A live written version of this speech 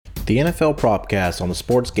The NFL Propcast on the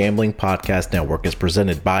Sports Gambling Podcast Network is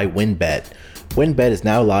presented by WynnBET. WynnBET is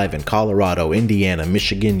now live in Colorado, Indiana,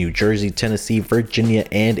 Michigan, New Jersey, Tennessee, Virginia,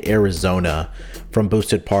 and Arizona. From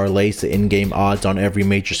boosted parlays to in-game odds on every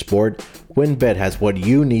major sport, WynnBET has what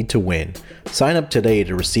you need to win. Sign up today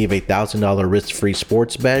to receive a $1,000 risk-free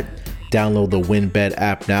sports bet. Download the WynnBET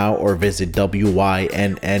app now or visit wynnbet.com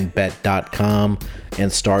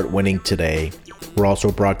and start winning today. We're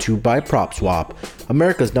also brought to you by PropSwap,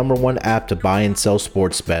 America's #1 app to buy and sell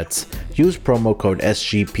sports bets. Use promo code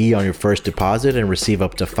SGP on your first deposit and receive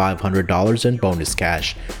up to $500 in bonus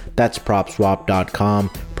cash. That's PropSwap.com,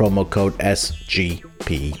 promo code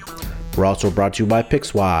SGP. We're also brought to you by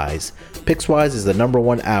Pickswise. Pickswise is the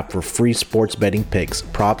 #1 app for free sports betting picks,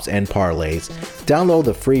 props, and parlays. Download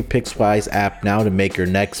the free Pickswise app now to make your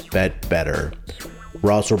next bet better.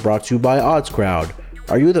 We're also brought to you by OddsCrowd.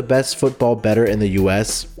 Are you the best football bettor in the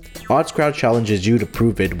US? OddsCrowd challenges you to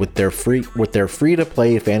prove it with their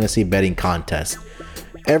free-to-play fantasy betting contest.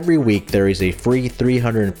 Every week there is a free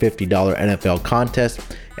 $350 NFL contest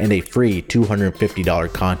and a free $250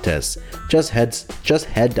 contest. Just head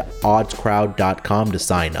to oddscrowd.com to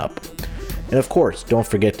sign up. And of course, don't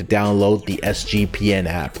forget to download the SGPN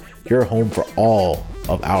app, your home for all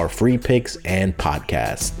of our free picks and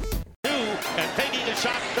podcasts.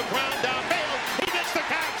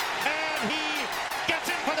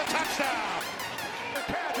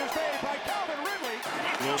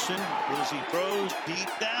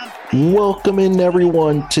 Welcome in,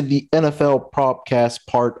 everyone, to the NFL Propcast,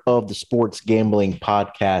 part of the Sports Gambling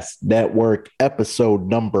Podcast Network, episode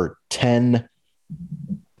number 10.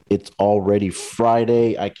 It's already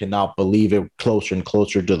Friday. I cannot believe it. Closer and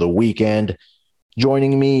closer to the weekend.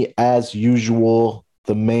 Joining me, as usual,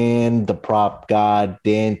 the man, the prop god,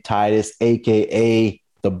 Dan Titus, a.k.a.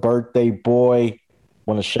 the birthday boy.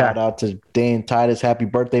 Want to shout out to Dan Titus. Happy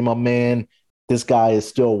birthday, my man. This guy is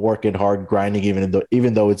still working hard, grinding,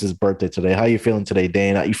 even though it's his birthday today. How you feeling today,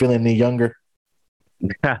 Dan? Are you feeling any younger?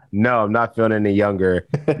 No, I'm not feeling any younger.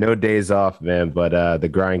 No days off, man, but the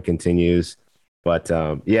grind continues. But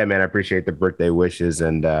yeah, man, I appreciate the birthday wishes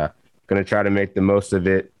and going to try to make the most of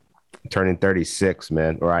it. I'm turning 36,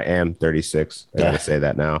 man, or I am 36. I got to say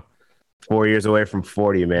that now. 4 years away from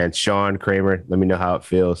 40, man. Sean Kramer, let me know how it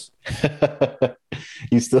feels.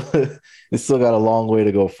 You still got a long way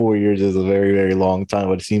to go. 4 years is a very, very long time,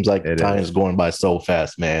 but it seems like time is going by so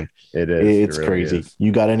fast, man. It is. It's really crazy. Is.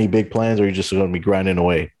 You got any big plans, or are you just going to be grinding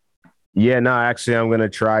away? Yeah, no, actually, I'm going to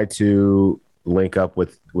try to link up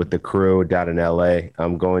with the crew down in LA.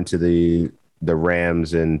 I'm going to the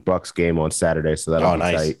Rams and Bucks game on Saturday, so that'll be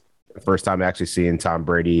nice. Tight. First time actually seeing Tom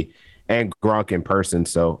Brady and Gronk in person.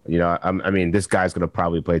 So, you know, I mean, this guy's going to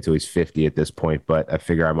probably play till he's 50 at this point, but I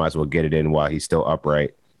figure I might as well get it in while he's still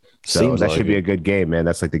upright. So that should be a good game, man.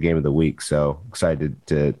 That's like the game of the week. So excited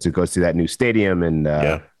to go see that new stadium and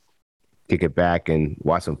kick it back and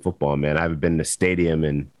watch some football, man. I haven't been in a stadium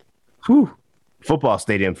and football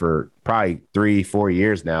stadium for probably 3-4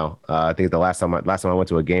 years now. I think the last time I went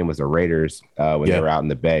to a game was the Raiders when they were out in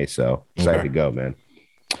the Bay. So excited to go, man.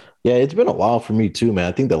 Yeah, it's been a while for me too, man.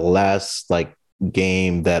 I think the last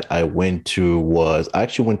game that I went to was I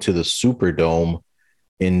actually went to the Superdome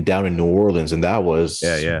down in New Orleans, and that was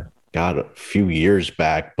God, a few years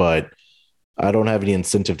back. But I don't have any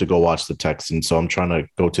incentive to go watch the Texans, so I'm trying to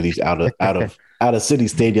go to these out of city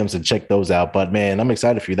stadiums and check those out. But man, I'm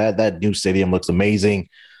excited for you. That new stadium looks amazing.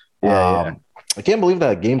 I can't believe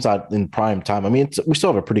that game's out in prime time. I mean, we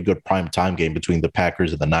still have a pretty good prime time game between the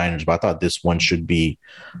Packers and the Niners, but I thought this one should be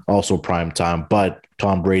also prime time. But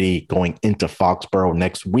Tom Brady going into Foxborough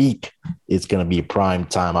next week is going to be prime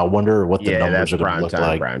time. I wonder what the numbers are going to look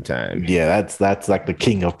like. Prime time. Yeah, that's like the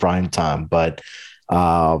king of prime time. But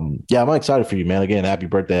I'm excited for you, man. Again, happy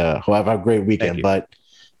birthday. Have a great weekend. But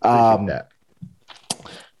appreciate that.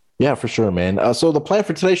 Yeah, for sure, man. So the plan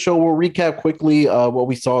for today's show, we'll recap quickly what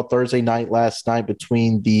we saw Thursday night last night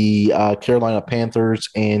between the Carolina Panthers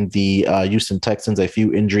and the Houston Texans, a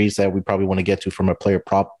few injuries that we probably want to get to from a player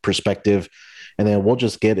prop perspective. And then we'll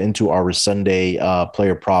just get into our Sunday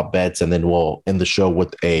player prop bets, and then we'll end the show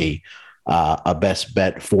with a best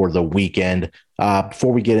bet for the weekend.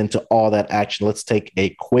 Before we get into all that action, let's take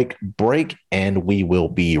a quick break, and we will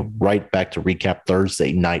be right back to recap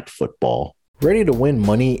Thursday night football. Ready to win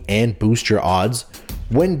money and boost your odds?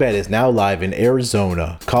 WynnBET is now live in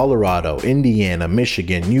Arizona, Colorado, Indiana,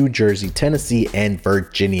 Michigan, New Jersey, Tennessee, and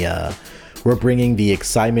Virginia. We're bringing the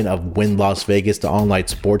excitement of Wynn Las Vegas to online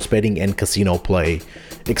sports betting and casino play.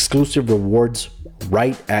 Exclusive rewards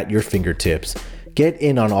right at your fingertips. Get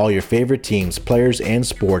in on all your favorite teams, players, and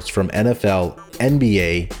sports from NFL,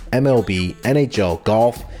 NBA, MLB, NHL,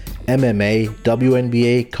 golf, MMA,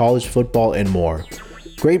 WNBA, college football, and more.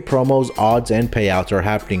 Great promos, odds, and payouts are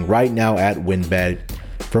happening right now at WynnBET.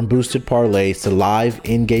 From boosted parlays to live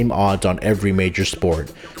in-game odds on every major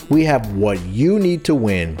sport, we have what you need to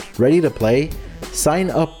win. Ready to play? Sign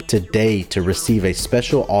up today to receive a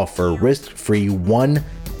special offer, risk-free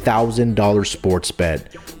 $1,000 sports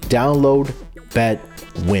bet. Download, bet,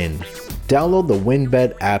 win. Download the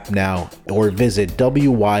WynnBET app now or visit wynnbet.com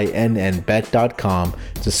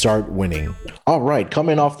to start winning. All right,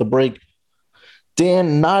 coming off the break,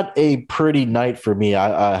 Dan, not a pretty night for me,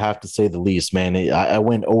 I have to say the least, man. I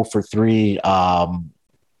went 0 for 3.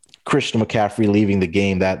 Christian McCaffrey leaving the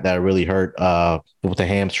game, that really hurt with a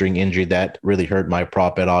hamstring injury. That really hurt my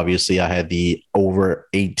prop bet. Obviously, I had the over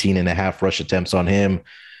 18.5 rush attempts on him.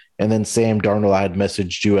 And then Sam Darnold, I had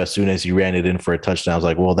messaged you as soon as he ran it in for a touchdown. I was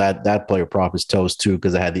like, well, that player prop is toast too,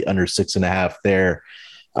 because I had the under 6.5 there.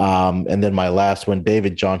 And then my last one,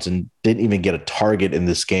 David Johnson didn't even get a target in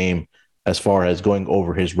this game, as far as going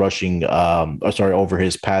over his receiving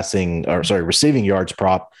yards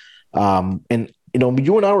prop. And,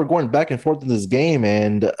 you and I were going back and forth in this game,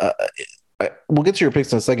 and we'll get to your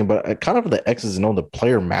picks in a second, but kind of the X's and O's, the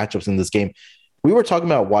player matchups in this game. We were talking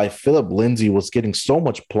about why Phillip Lindsay was getting so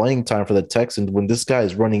much playing time for the Texans when this guy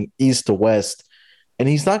is running east to west, and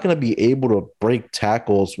he's not going to be able to break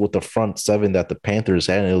tackles with the front seven that the Panthers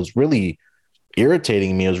had. And it was really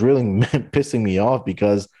irritating me. It was really pissing me off,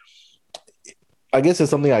 because I guess it's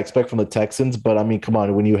something I expect from the Texans, but I mean, come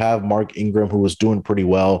on, when you have Mark Ingram, who was doing pretty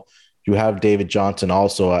well, you have David Johnson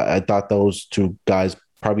also. I thought those two guys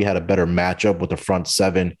probably had a better matchup with the front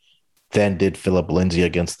seven than did Phillip Lindsay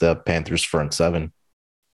against the Panthers front seven.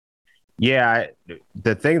 Yeah,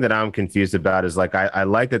 the thing that I'm confused about is, like, I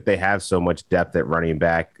like that they have so much depth at running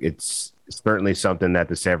back. It's certainly something that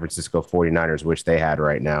the San Francisco 49ers wish they had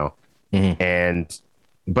right now. Mm-hmm.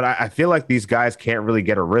 But I feel like these guys can't really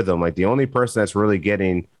get a rhythm. Like, the only person that's really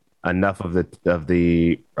getting enough of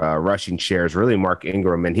the rushing share is really Mark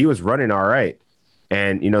Ingram, and he was running all right.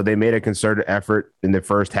 And they made a concerted effort in the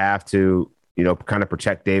first half to kind of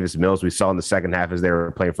protect Davis Mills. We saw in the second half as they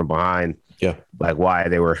were playing from behind, like why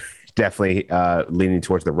they were definitely leaning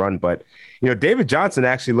towards the run. But David Johnson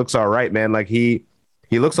actually looks all right, man. Like he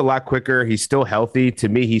looks a lot quicker. He's still healthy. To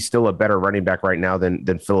me, he's still a better running back right now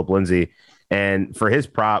than Phillip Lindsay. And for his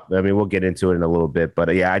prop, I mean, we'll get into it in a little bit, but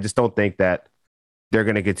I just don't think that they're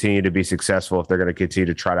going to continue to be successful if they're going to continue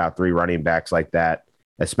to trot out three running backs like that,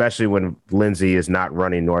 especially when Lindsay is not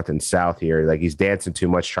running north and south here. Like, he's dancing too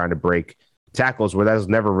much trying to break tackles, where that was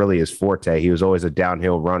never really his forte. He was always a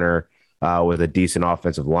downhill runner with a decent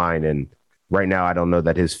offensive line. And right now, I don't know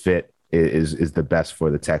that his fit is the best for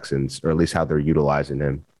the Texans, or at least how they're utilizing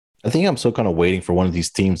him. I think I'm still kind of waiting for one of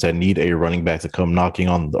these teams that need a running back to come knocking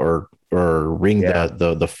on or ring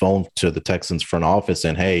the phone to the Texans front office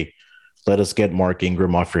and, hey, let us get Mark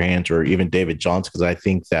Ingram off your hands, or even David Johnson, because I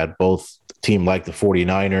think that both team like the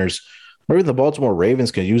 49ers or even the Baltimore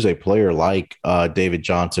Ravens can use a player like David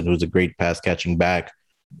Johnson, who's a great pass catching back,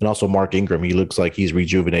 and also Mark Ingram. He looks like he's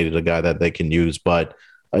rejuvenated, a guy that they can use. But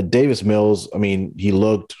Davis Mills, I mean, he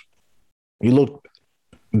looked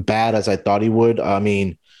bad as I thought he would. I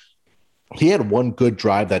mean, he had one good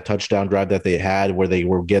drive, that touchdown drive that they had where they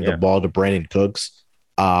were getting the ball to Brandon Cooks.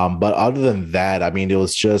 But other than that, I mean, it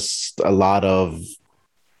was just a lot of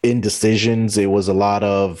indecisions. It was a lot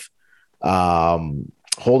of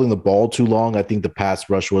holding the ball too long. I think the pass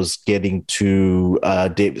rush was getting to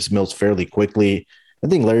Davis Mills fairly quickly. I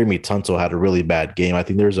think Laremy Tunsil had a really bad game. I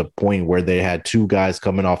think there's a point where they had two guys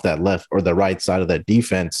coming off that left or the right side of that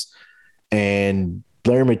defense, and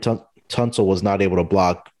Laremy Tunsil was not able to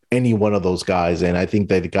block any one of those guys. And I think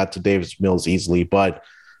they got to Davis Mills easily. But,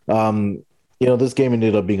 this game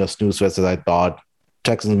ended up being a snooze fest, as I thought.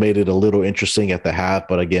 Texans made it a little interesting at the half,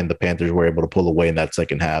 but again, the Panthers were able to pull away in that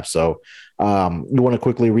second half. So you want to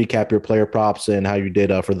quickly recap your player props and how you did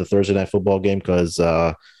for the Thursday night football game? Because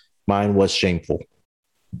mine was shameful.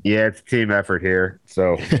 Yeah, it's a team effort here.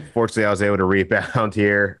 So fortunately, I was able to rebound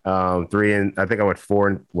here. I think I went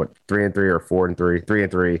 3-3 or 4-3,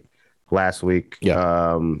 3-3 last week.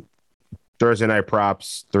 Yeah. Thursday night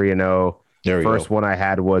props 3-0. First one I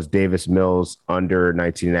had was Davis Mills under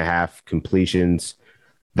 19.5 completions.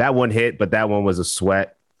 That one hit, but that one was a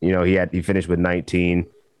sweat. He finished with 19.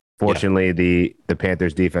 Fortunately, the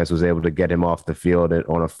Panthers defense was able to get him off the field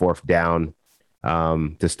on a fourth down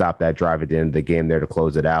to stop that drive at the end of the game there to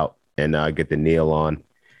close it out and get the kneel on.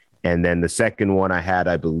 And then the second one I had,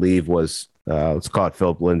 I believe, was let's call it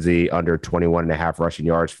Phillip Lindsay under 21.5 rushing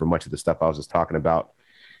yards for much of the stuff I was just talking about.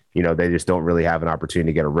 they just don't really have an opportunity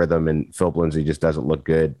to get a rhythm. And Philip Lindsay just doesn't look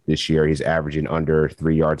good this year. He's averaging under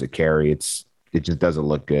 3 yards a carry. It just doesn't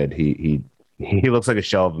look good. He looks like a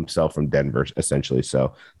shell of himself from Denver, essentially.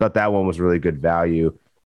 So thought that one was really good value.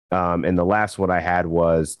 And the last one I had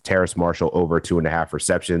was Terrace Marshall over 2.5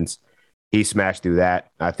 receptions. He smashed through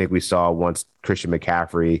that. I think we saw once Christian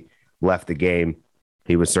McCaffrey left the game,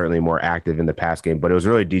 he was certainly more active in the pass game, but it was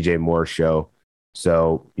really DJ Moore's show.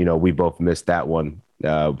 So, we both missed that one.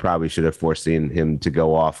 Probably should have foreseen him to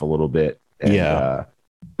go off a little bit. And,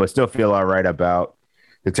 but still feel all right about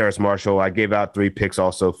the Terrace Marshall. I gave out 3 picks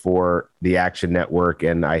also for the Action Network,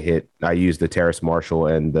 and I used the Terrace Marshall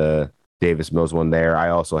and the Davis Mills one there. I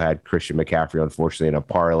also had Christian McCaffrey, unfortunately, in a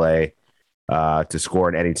parlay to score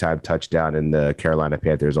an anytime touchdown in the Carolina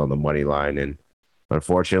Panthers on the money line. And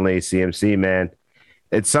unfortunately, CMC, man,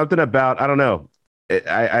 it's something about, I don't know.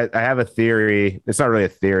 I have a theory. It's not really a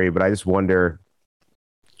theory, but I just wonder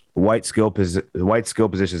white skill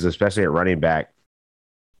positions, especially at running back.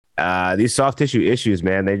 These soft tissue issues,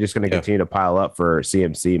 man, they're just going to continue to pile up for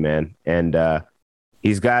CMC, man. And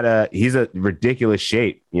he's a ridiculous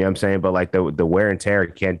shape, you know what I'm saying? But like the wear and tear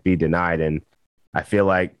can't be denied. And I feel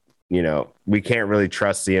like, we can't really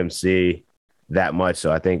trust CMC that much.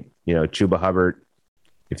 So I think, Chuba Hubbard,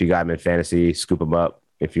 if you got him in fantasy, scoop him up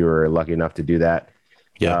if you were lucky enough to do that.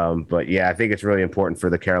 Yeah. But yeah, I think it's really important for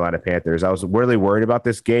the Carolina Panthers. I was really worried about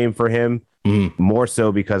this game for him, more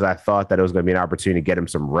so because I thought that it was going to be an opportunity to get him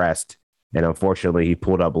some rest. And unfortunately, he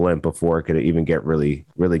pulled up limp before it could even get really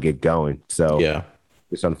get going. So yeah,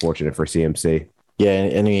 it's unfortunate for CMC. Yeah,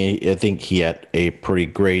 and I think he had a pretty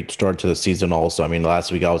great start to the season also. I mean,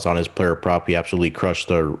 last week I was on his player prop. He absolutely crushed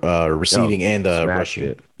the receiving and the rushing.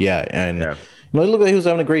 It. Yeah, and it looked like he was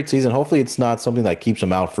having a great season. Hopefully it's not something that keeps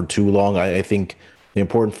him out for too long. I think the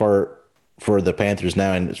important part for the Panthers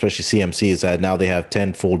now, and especially CMC, is that now they have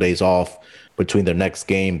 10 full days off between their next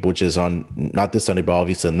game, which is on not this Sunday, but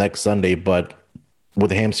obviously the next Sunday. But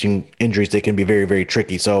with the hamstring injuries, they can be very, very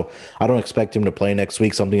tricky. So I don't expect him to play next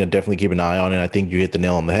week. Something to definitely keep an eye on. And I think you hit the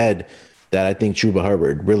nail on the head that I think Chuba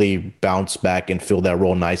Hubbard really bounced back and filled that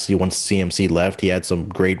role nicely once CMC left. He had some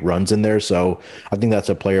great runs in there. So I think that's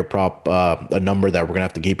a player prop, a number that we're going to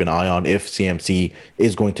have to keep an eye on if CMC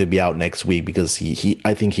is going to be out next week, because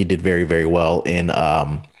I think he did very, very well in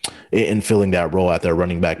filling that role at their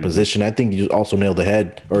running back position. I think you also nailed the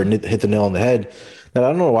head, or hit the nail on the head. And I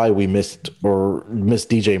don't know why we missed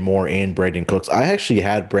DJ Moore and Brandon Cooks. I actually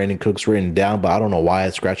had Brandon Cooks written down, but I don't know why I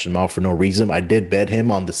scratched him out for no reason. I did bet him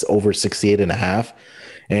on this over 68.5,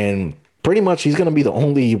 and pretty much he's going to be the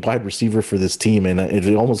only wide receiver for this team. And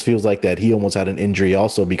it almost feels like that he almost had an injury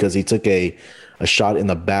also, because he took a shot in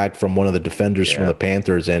the back from one of the defenders from the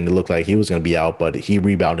Panthers, and it looked like he was going to be out, but he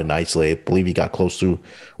rebounded nicely. I believe he got close to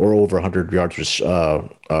or over 100 yards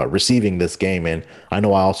receiving this game. And I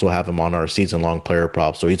know I also have him on our season-long player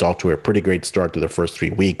prop, so he's off to a pretty great start to the first 3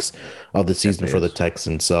 weeks of the season for the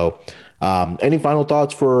Texans. So any final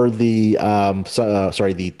thoughts for the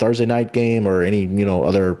the Thursday night game, or any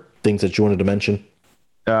other things that you wanted to mention?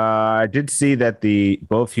 I did see that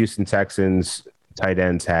both Houston Texans tight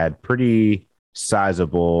ends had pretty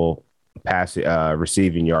sizable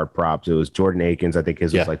receiving yard props. It was Jordan Akins, I think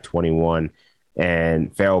his was like 21,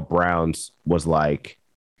 and Farrell Brown's was like,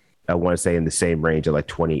 I want to say in the same range of like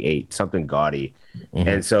 28, something gaudy.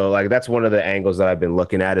 And so like that's one of the angles that I've been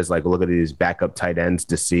looking at, is like look at these backup tight ends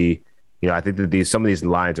to see. I think that some of these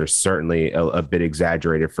lines are certainly a bit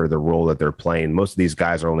exaggerated for the role that they're playing. Most of these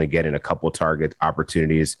guys are only getting a couple target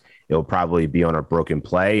opportunities. It'll probably be on a broken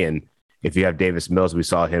play, and if you have Davis Mills, we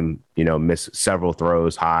saw him, miss several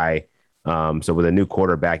throws high. So with a new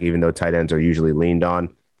quarterback, even though tight ends are usually leaned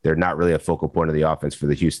on, they're not really a focal point of the offense for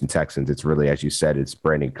the Houston Texans. It's really, as you said, it's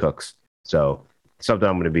Brandon Cooks. So something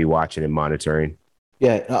I'm going to be watching and monitoring.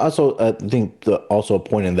 Yeah. Also, I think also a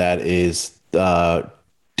point in that is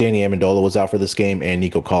Danny Amendola was out for this game, and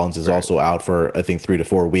Nico Collins is also out for, I think, 3 to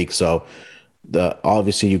 4 weeks. So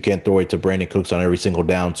obviously you can't throw it to Brandon Cooks on every single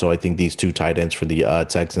down. So I think these 2 tight ends for the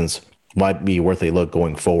Texans might be worth a look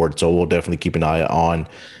going forward. So we'll definitely keep an eye on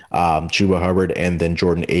Chuba Hubbard and then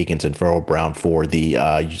Jordan Akins and Farrell Brown for the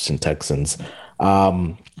Houston Texans.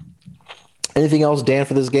 Anything else, Dan,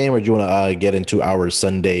 for this game, or do you want to get into our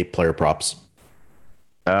Sunday player props?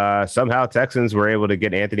 Somehow Texans were able to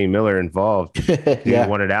get Anthony Miller involved. He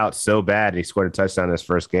wanted out so bad, and he scored a touchdown in his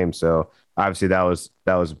first game. So obviously that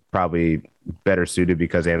was probably better suited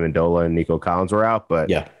because Amendola and Nico Collins were out.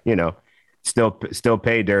 But still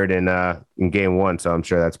pay dirt in game 1, so I'm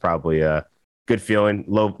sure that's probably a good feeling.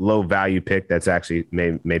 Low value pick that's actually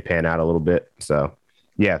may pan out a little bit. So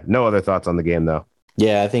no other thoughts on the game though.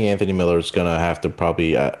 Yeah, I think Anthony Miller is gonna have to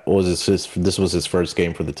probably this was his first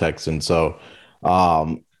game for the Texans, so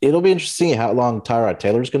it'll be interesting how long Tyrod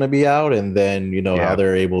Taylor's gonna be out, and then how Yeah.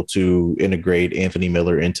 they're able to integrate Anthony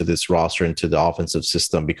Miller into this roster, into the offensive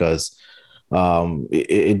system, because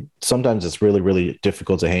it sometimes it's really really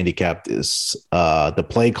difficult to handicap this the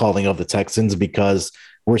play calling of the Texans, because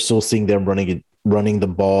we're still seeing them running the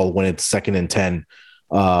ball when it's 2nd and 10.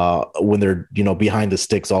 When they're behind the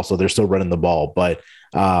sticks, also they're still running the ball. But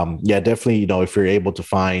yeah, definitely, if you're able to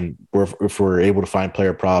find, or if we're able to find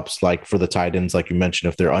player props like for the tight ends, like you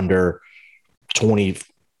mentioned, if they're under 20,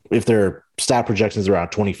 if their stat projections around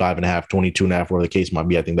 25 and a half, 22 and a half, whatever the case might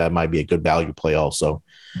be, I think that might be a good value play also.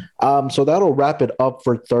 So that'll wrap it up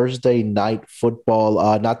for Thursday night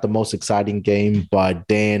football. Not the most exciting game, but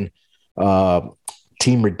Dan, uh,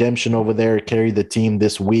 Team Redemption over there carried the team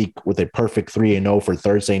this week with a perfect 3-0 for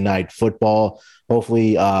Thursday night football.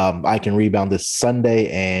 Hopefully, I can rebound this Sunday,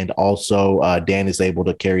 and also Dan is able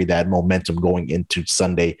to carry that momentum going into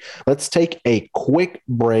Sunday. Let's take a quick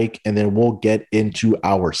break, and then we'll get into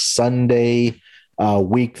our Sunday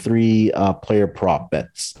week 3 player prop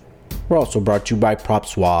bets. We're also brought to you by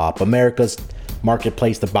PropSwap, America's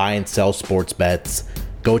marketplace to buy and sell sports bets.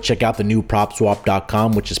 Go check out the new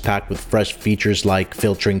PropSwap.com, which is packed with fresh features like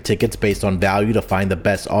filtering tickets based on value to find the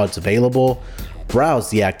best odds available.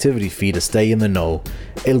 Browse the activity feed to stay in the know.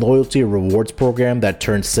 A loyalty rewards program that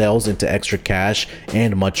turns sales into extra cash,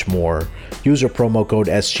 and much more. Use your promo code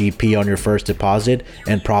SGP on your first deposit,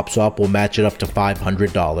 and PropSwap will match it up to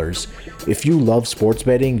 $500. If you love sports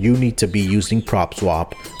betting, you need to be using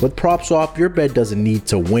PropSwap. With PropSwap, your bet doesn't need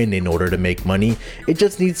to win in order to make money, it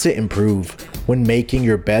just needs to improve. When making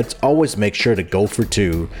your bets, always make sure to go for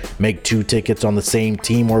two. Make 2 tickets on the same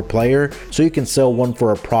team or player so you can sell one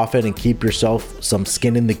for a profit and keep yourself some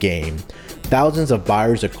skin in the game. Thousands of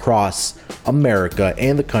buyers across America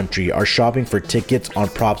and the country are shopping for tickets on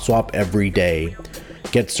PropSwap every day.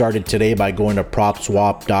 Get started today by going to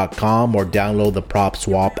PropSwap.com or download the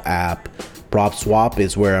PropSwap app. PropSwap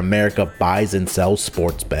is where America buys and sells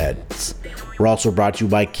sports bets. We're also brought to you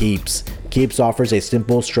by Keeps. Keeps offers a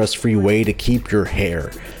simple, stress-free way to keep your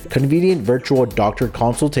hair. Convenient virtual doctor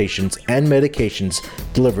consultations and medications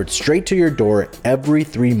delivered straight to your door every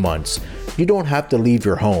 3 months. You don't have to leave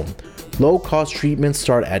your home. Low-cost treatments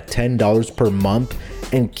start at $10 per month,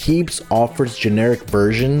 and Keeps offers generic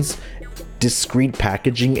versions, discreet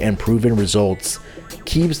packaging, and proven results.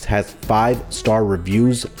 Keeps has 5-star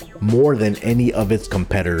reviews, more than any of its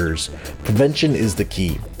competitors. Prevention is the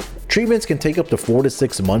key. Treatments can take up to 4 to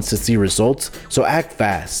 6 months to see results, so act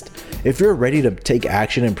fast. If you're ready to take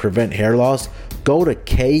action and prevent hair loss, go to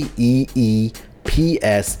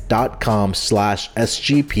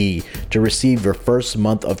keeps.com/SGP to receive your first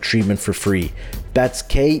month of treatment for free. That's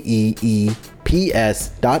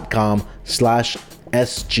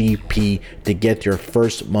keeps.com/SGP to get your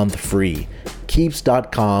first month free.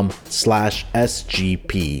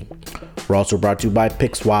 Keeps.com/SGP. We're also brought to you by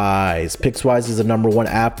Pickswise. Pickswise is the #1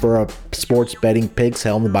 app for sports betting picks,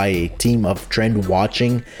 helmed by a team of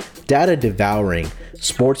trend-watching, data-devouring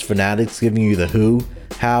sports fanatics, giving you the who,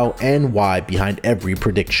 how, and why behind every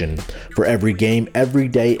prediction. For every game, every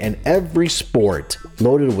day, and every sport,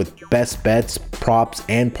 loaded with best bets, props,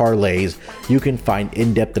 and parlays, you can find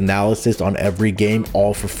in-depth analysis on every game,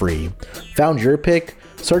 all for free. Found your pick?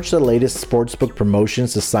 Search the latest sportsbook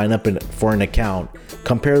promotions to sign up for an account,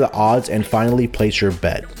 compare the odds, and finally place your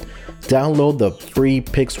bet. Download the free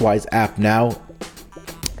Pickswise app now,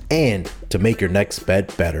 and to make your next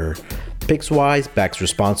bet better. Pickswise backs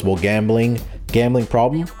responsible gambling. Gambling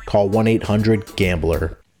problem? Call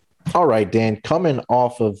 1-800-GAMBLER. All right, Dan, coming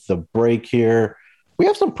off of the break here, we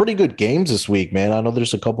have some pretty good games this week, man. I know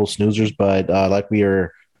there's a couple snoozers, but like we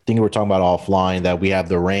are we're talking about offline, that we have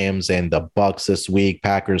the Rams and the Bucks this week,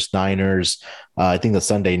 Packers, Niners. I think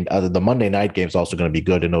the Monday night game is also going to be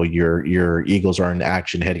good. I know your Eagles are in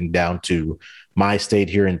action heading down to my state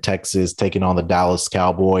here in Texas, taking on the Dallas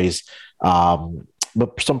Cowboys.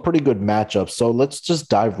 But some pretty good matchups. So let's just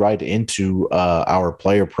dive right into our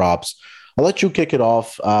player props. I'll let you kick it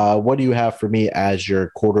off. What do you have for me as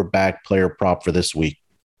your quarterback player prop for this week?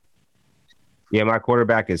 Yeah, my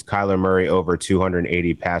quarterback is Kyler Murray, over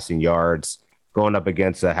 280 passing yards, going up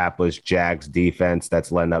against a hapless Jags defense that's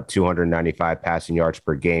letting up 295 passing yards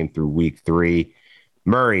per game through week 3.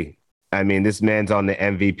 Murray, I mean, this man's on the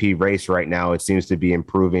MVP race right now. It seems to be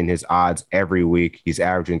improving his odds every week. He's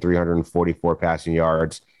averaging 344 passing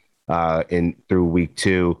yards through week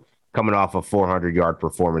 2, coming off a 400-yard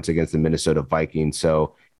performance against the Minnesota Vikings.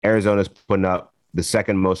 So Arizona's putting up the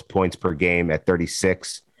second most points per game at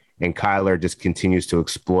 36. and Kyler just continues to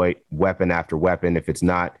exploit weapon after weapon. If it's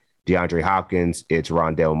not DeAndre Hopkins, it's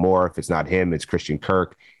Rondale Moore. If it's not him, it's Christian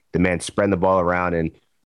Kirk. The man spreading the ball around. And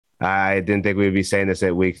I didn't think we'd be saying this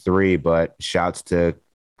at week 3, but shouts to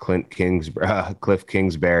Cliff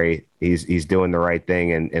Kingsbury. He's doing the right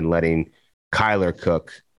thing and letting Kyler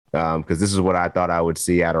cook, because this is what I thought I would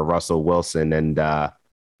see out of Russell Wilson. And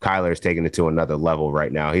Kyler's taking it to another level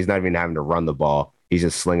right now. He's not even having to run the ball. He's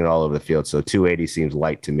just slinging it all over the field. So 280 seems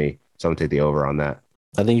light to me. So I'm going to take the over on that.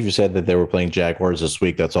 I think if you said that they were playing Jaguars this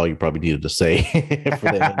week, that's all you probably needed to say.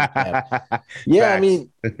 Yeah, I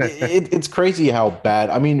mean, it's crazy how bad.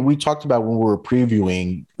 I mean, we talked about when we were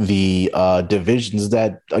previewing the divisions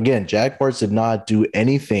that, again, Jaguars did not do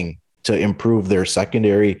anything to improve their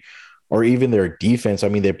secondary or even their defense. I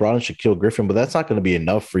mean, they brought in Shaquille Griffin, but that's not going to be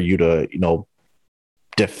enough for you to,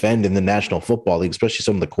 defend in the National Football League, especially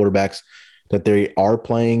some of the quarterbacks that they are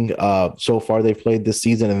playing. So far they've played this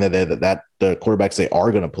season, and that the quarterbacks they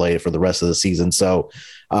are going to play for the rest of the season. So,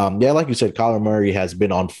 like you said, Kyler Murray has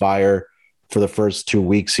been on fire for the first 2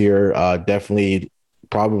 weeks here. Definitely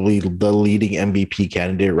probably the leading MVP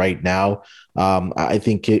candidate right now. I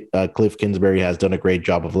think Cliff Kingsbury has done a great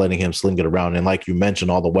job of letting him sling it around. And like you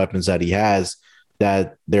mentioned, all the weapons that he has,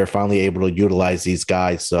 that they're finally able to utilize these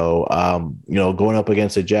guys. So, going up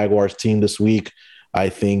against a Jaguars team this week, I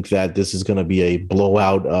think that this is going to be a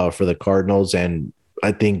blowout for the Cardinals. And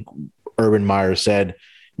I think Urban Meyer said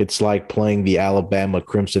it's like playing the Alabama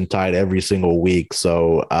Crimson Tide every single week.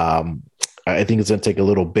 So I think it's going to take a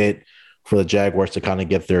little bit for the Jaguars to kind of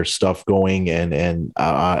get their stuff going. And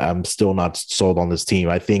I'm still not sold on this team.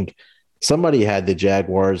 I think somebody had the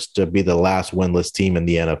Jaguars to be the last winless team in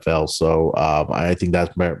the NFL. So I think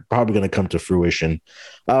that's probably going to come to fruition.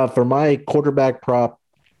 For my quarterback prop,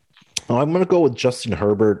 I'm going to go with Justin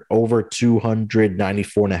Herbert over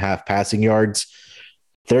 294.5 passing yards.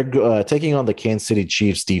 They're taking on the Kansas City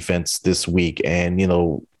Chiefs defense this week. And,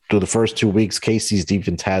 through the first 2 weeks, KC's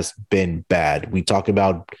defense has been bad. We talk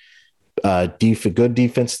about good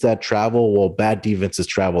defenses that travel. Well, bad defenses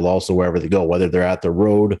travel also wherever they go, whether they're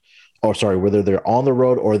whether they're on the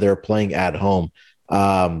road or they're playing at home.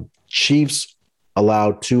 Chiefs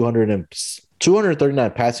allowed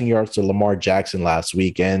 239 passing yards to Lamar Jackson last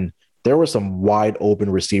week, and there were some wide open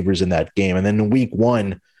receivers in that game. And then in week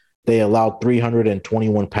 1, they allowed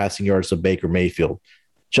 321 passing yards to Baker Mayfield.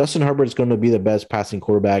 Justin Herbert is going to be the best passing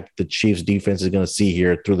quarterback the Chiefs defense is going to see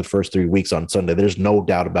here through the first 3 weeks on Sunday. There's no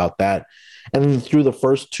doubt about that. And then through the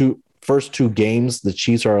first two games, the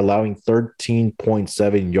Chiefs are allowing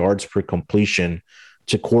 13.7 yards per completion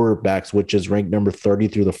to quarterbacks, which is ranked number 30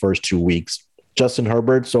 through the first 2 weeks. Justin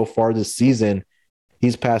Herbert, so far this season,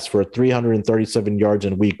 he's passed for 337 yards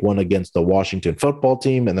in week 1 against the Washington football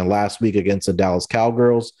team. And then last week against the Dallas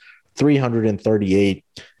Cowgirls, 338.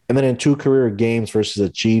 And then in 2 career games versus the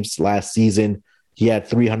Chiefs last season, he had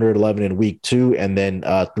 311 in week 2 and then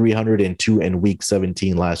 302 in week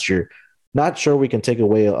 17 last year. Not sure we can take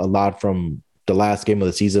away a lot from the last game of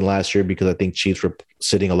the season last year, because I think Chiefs were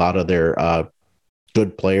sitting a lot of their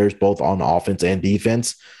good players, both on offense and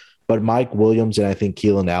defense. But Mike Williams and I think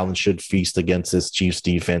Keelan Allen should feast against this Chiefs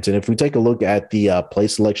defense. And if we take a look at the play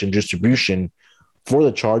selection distribution for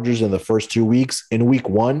the Chargers in the first 2 weeks, in week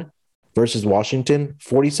 1 versus Washington,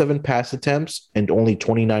 47 pass attempts and only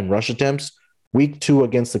 29 rush attempts. Week 2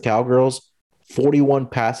 against the Cowgirls, 41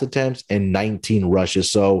 pass attempts and 19 rushes.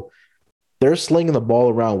 So they're slinging the ball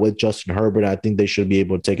around with Justin Herbert. I think they should be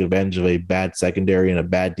able to take advantage of a bad secondary and a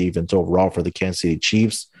bad defense overall for the Kansas City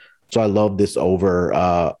Chiefs. So I love this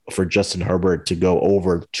over for Justin Herbert to go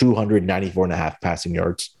over 294.5 passing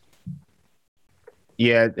yards.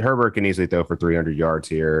 Yeah, Herbert can easily throw for 300 yards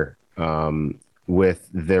here with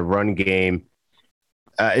the run game.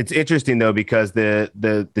 It's interesting, though, because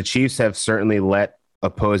the Chiefs have certainly let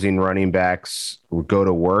opposing running backs go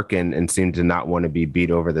to work and seem to not want to be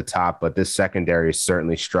beat over the top. But this secondary is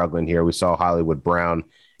certainly struggling here. We saw Hollywood Brown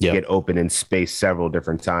get open in space several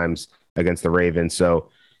different times against the Ravens. So,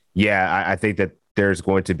 yeah, I think that there's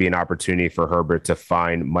going to be an opportunity for Herbert to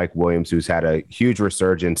find Mike Williams, who's had a huge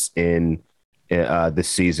resurgence in this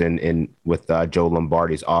season with Joe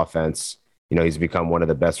Lombardi's offense. He's become one of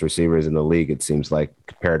the best receivers in the league, it seems like,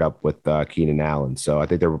 paired up with Keenan Allen. So I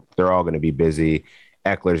think they're all going to be busy.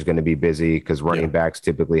 Eckler's going to be busy because running backs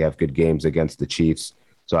typically have good games against the Chiefs.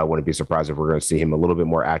 So I wouldn't be surprised if we're going to see him a little bit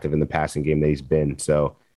more active in the passing game than he's been.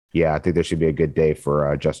 So, yeah, I think there should be a good day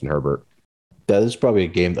for Justin Herbert. That is probably a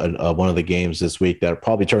game, one of the games this week that will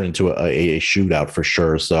probably turn into a shootout for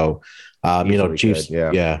sure. So, Chiefs,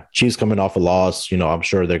 Chiefs coming off a loss, I'm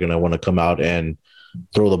sure they're going to want to come out and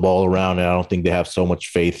throw the ball around. And I don't think they have so much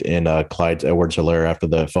faith in Clyde Edwards-Helaire after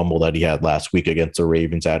the fumble that he had last week against the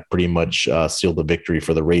Ravens. That pretty much sealed the victory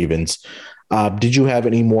for the Ravens. Did you have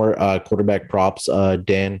any more quarterback props,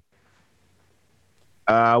 Dan?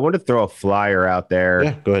 I want to throw a flyer out there.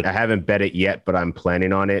 Yeah, go ahead. I haven't bet it yet, but I'm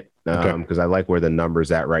planning on it because I like where the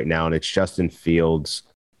number's at right now. And it's Justin Fields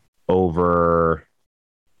over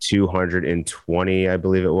 220, I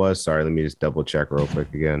believe it was. Sorry, let me just double check real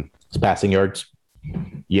quick again. It's passing yards.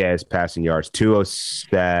 Yeah, it's passing yards.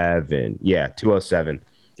 207. Yeah, 207.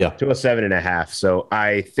 Yeah. 207 and a half. So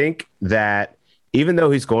I think that even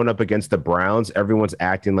though he's going up against the Browns, everyone's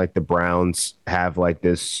acting like the Browns have like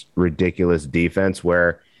this ridiculous defense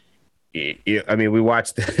where, I mean, we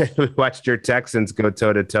watched your Texans go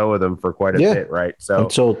toe to toe with them for quite a bit, right? So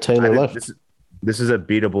until Taylor left, this is a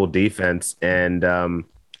beatable defense, and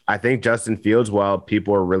I think Justin Fields, while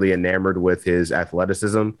people are really enamored with his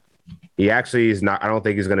athleticism, he actually is not. I don't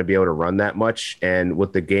think he's going to be able to run that much. And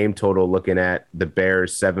with the game total, looking at the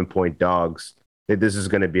Bears 7-point dogs, this is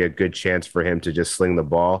going to be a good chance for him to just sling the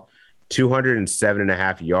ball.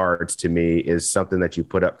 207.5 yards to me is something that you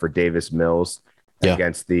put up for Davis Mills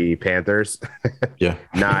against the Panthers.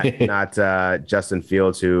 not Justin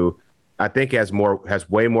Fields, who I think has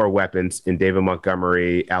way more weapons in David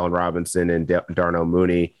Montgomery, Allen Robinson, and Darnell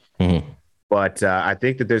Mooney. Mm-hmm. But I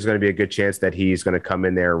think that there's going to be a good chance that he's going to come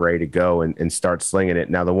in there ready to go and start slinging it.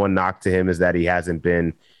 Now, the one knock to him is that he hasn't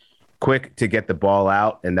been quick to get the ball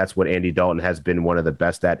out, and that's what Andy Dalton has been one of the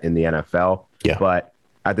best at in the NFL. Yeah. But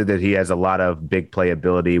I think that he has a lot of big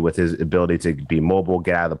playability with his ability to be mobile,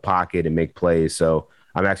 get out of the pocket, and make plays. So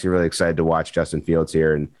I'm actually really excited to watch Justin Fields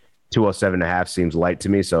here. And 207.5 seems light to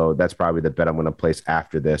me, so that's probably the bet I'm going to place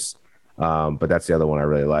after this. But that's the other one I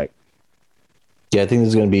really like. Yeah, I think this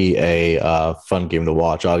is going to be a fun game to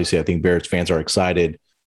watch. Obviously, I think Bears fans are excited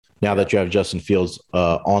now that you have Justin Fields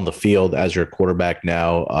on the field as your quarterback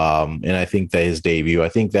now. And I think that his debut, I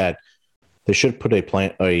think that they should put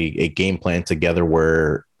a game plan together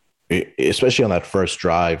where, especially on that first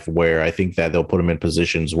drive, where I think that they'll put him in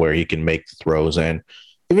positions where he can make the throws. And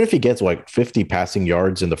even if he gets like 50 passing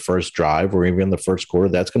yards in the first drive or even in the first quarter,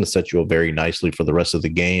 that's going to set you up very nicely for the rest of the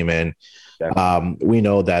game. And we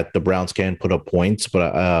know that the Browns can put up points,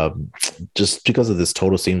 but just because of this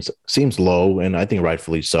total seems low, and I think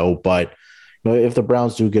rightfully so. But if the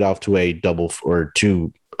Browns do get off to a double or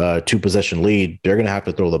two possession lead, they're going to have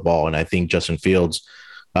to throw the ball, and I think Justin Fields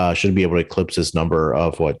should be able to eclipse his number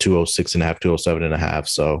of 206.5, 207.5.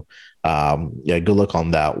 So good luck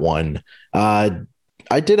on that one.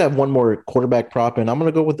 I did have one more quarterback prop, and I'm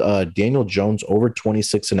going to go with Daniel Jones over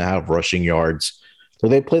 26.5 rushing yards. So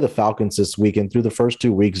they play the Falcons this week, and through the first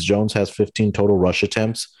 2 weeks, Jones has 15 total rush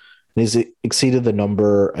attempts. And he's exceeded the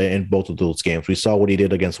number in both of those games. We saw what he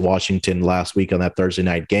did against Washington last week on that Thursday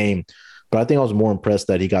night game. But I think I was more impressed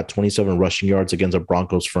that he got 27 rushing yards against a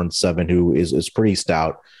Broncos front seven, who is pretty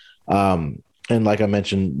stout. And like I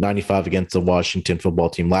mentioned, 95 against the Washington football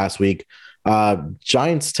team last week.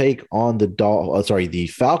 Giants take on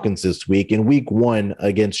the Falcons this week. In week 1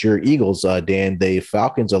 against your Eagles, Dan, the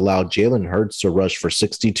Falcons allowed Jalen Hurts to rush for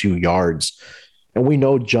 62 yards. And we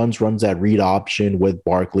know Jones runs that read option with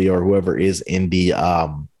Barkley or whoever is in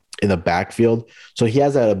the backfield. So he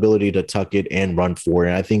has that ability to tuck it and run for it.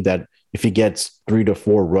 And I think that if he gets 3 to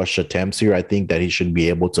 4 rush attempts here, I think that he should be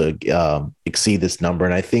able to exceed this number.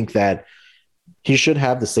 And I think that he should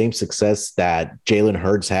have the same success that Jalen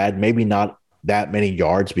Hurts had, maybe not that many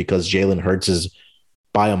yards, because Jalen Hurts is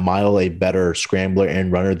by a mile a better scrambler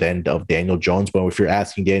and runner than of Daniel Jones. But if you're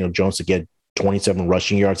asking Daniel Jones to get 27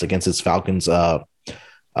 rushing yards against his Falcons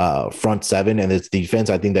front seven and its defense,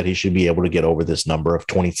 I think that he should be able to get over this number of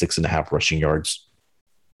 26.5 rushing yards.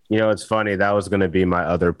 It's funny. That was going to be my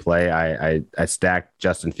other play. I stacked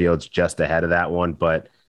Justin Fields just ahead of that one, but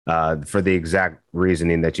for the exact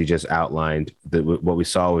reasoning that you just outlined, what we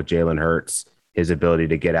saw with Jalen Hurts, his ability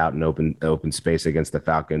to get out in open space against the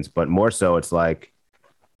Falcons. But more so, it's like,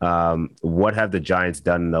 what have the Giants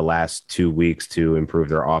done in the last 2 weeks to improve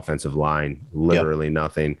their offensive line? Literally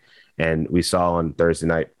nothing. And we saw on Thursday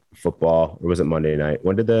Night Football, or was it Monday night?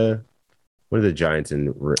 When did the Giants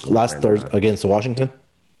last Thursday against Washington?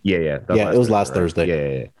 Yeah. It was last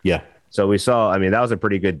Thursday. Yeah. So we saw, that was a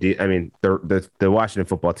pretty good, the Washington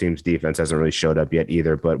football team's defense hasn't really showed up yet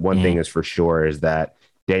either. But one thing is for sure is that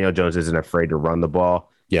Daniel Jones isn't afraid to run the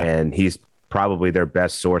ball. Yeah. And he's probably their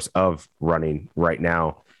best source of running right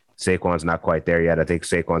now. Saquon's not quite there yet. I think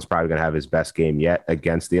Saquon's probably going to have his best game yet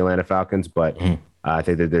against the Atlanta Falcons. But I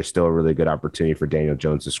think that there's still a really good opportunity for Daniel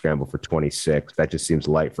Jones to scramble for 26. That just seems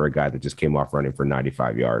light for a guy that just came off running for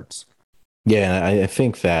 95 yards. Yeah, I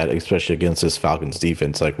think that especially against this Falcons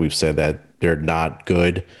defense, like we've said, that they're not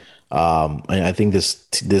good. And I think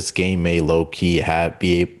this game may low key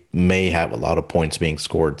may have a lot of points being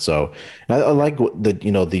scored. So I like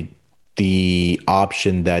the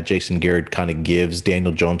option that Jason Garrett kind of gives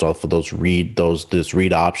Daniel Jones off of those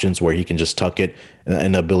read options where he can just tuck it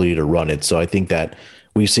and the ability to run it. So I think that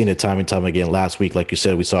we've seen it time and time again. Last week, like you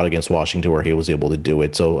said, we saw it against Washington where he was able to do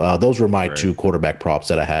it. So those were my two quarterback props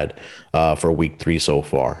that I had for week 3 so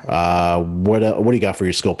far. What do you got for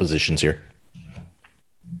your skill positions here?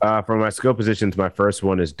 For my skill positions, my first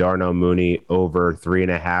one is Darnell Mooney over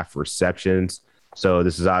 3.5 receptions. So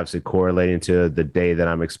this is obviously correlating to the day that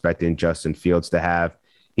I'm expecting Justin Fields to have.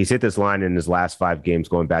 He's hit this line in his last 5 games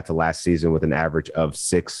going back to last season with an average of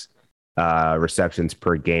 6 receptions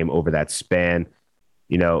per game over that span.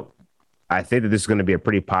 You know, I think that this is going to be a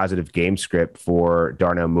pretty positive game script for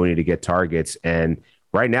Darnell Mooney to get targets. And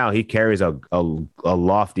right now he carries a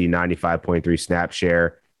lofty 95.3 snap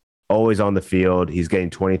share, always on the field. He's getting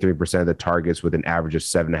 23% of the targets with an average of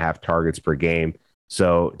 7.5 targets per game.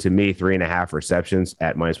 So to me, 3.5 receptions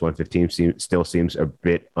at -115 still seems a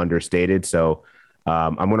bit understated. So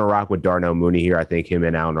I'm going to rock with Darnell Mooney here. I think him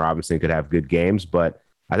and Allen Robinson could have good games, but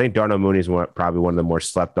I think Darnell Mooney is probably one of the more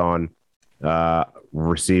slept on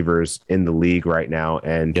receivers in the league right now.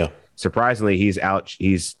 And surprisingly, he's out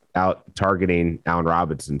targeting Allen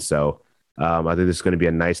Robinson. So I think this is going to be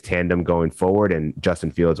a nice tandem going forward. And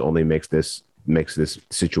Justin Fields only makes this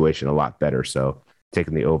situation a lot better. So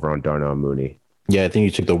taking the over on Darnell Mooney. Yeah, I think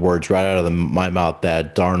you took the words right out of my mouth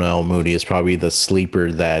that Darnell Mooney is probably the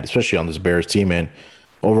sleeper that, especially on this Bears team and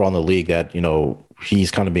overall in the league, that,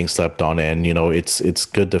 he's kind of being slept on. And, it's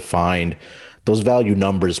good to find those value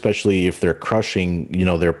numbers, especially if they're crushing,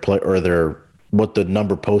 their play or their what the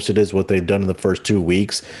number posted is, what they've done in the first 2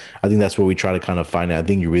 weeks. I think that's what we try to kind of find out. I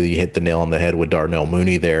think you really hit the nail on the head with Darnell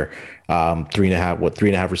Mooney there.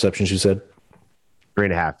 3.5 receptions, you said?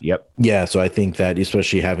 3.5. Yep. Yeah. So I think that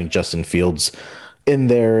especially having Justin Fields in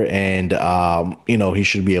there and, he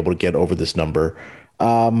should be able to get over this number.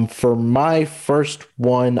 For my first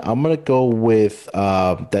one, I'm going to go with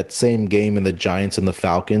that same game in the Giants and the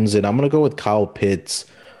Falcons, and I'm going to go with Kyle Pitts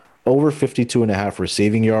over 52.5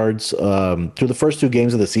 receiving yards. Through the first 2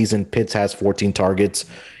 games of the season, Pitts has 14 targets.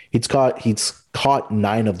 He's caught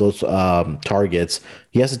 9 of those targets.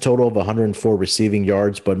 He has a total of 104 receiving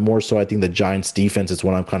yards, but more so, I think the Giants defense is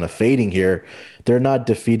what I'm kind of fading here. They're not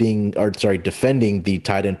defending the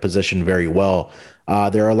tight end position very well.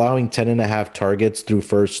 They're allowing 10.5 targets through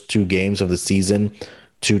first 2 games of the season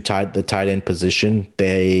to the tight end position.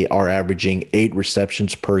 They are averaging 8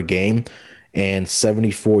 receptions per game and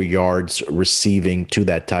 74 yards receiving to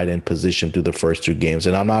that tight end position through the first 2 games.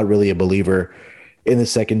 And I'm not really a believer in the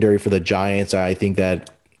secondary for the Giants. I think that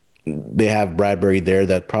they have Bradbury there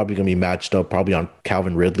that probably going to be matched up probably on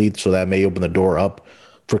Calvin Ridley. So that may open the door up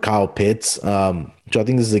for Kyle Pitts. So I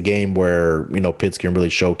think this is a game where, Pitts can really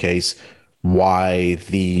showcase why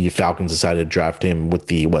the Falcons decided to draft him with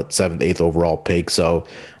the 7th, 8th overall pick. So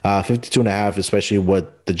 52.5, especially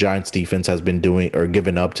what the Giants defense has been doing or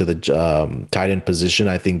given up to the tight end position.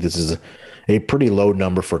 I think this is a pretty low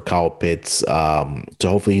number for Kyle Pitts. So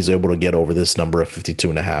hopefully he's able to get over this number of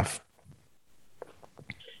 52.5.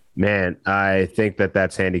 Man, I think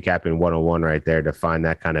that's handicapping 101 right there to find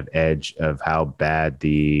that kind of edge of how bad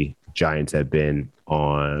the Giants have been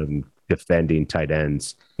on defending tight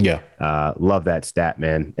ends. Yeah. Love that stat,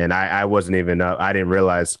 man. And I wasn't even up. I didn't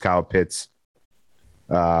realize Kyle Pitts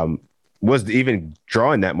was even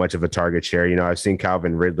drawing that much of a target share. I've seen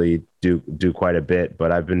Calvin Ridley do quite a bit,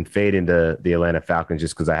 but I've been fading to the Atlanta Falcons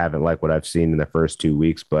just because I haven't liked what I've seen in the first 2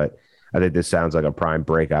 weeks. But I think this sounds like a prime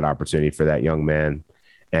breakout opportunity for that young man.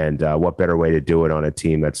 And what better way to do it on a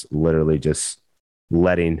team that's literally just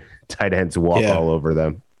letting tight ends walk all over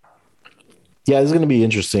them. Yeah, it's going to be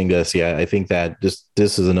interesting to see. I think that this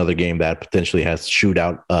is another game that potentially has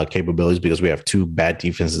shootout capabilities because we have 2 bad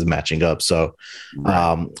defenses matching up. So,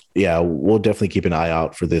 we'll definitely keep an eye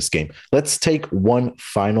out for this game. Let's take one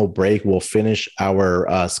final break. We'll finish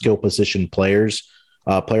our skill position player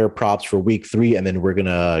props for week 3, and then we're going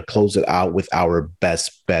to close it out with our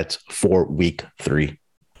best bets for week 3.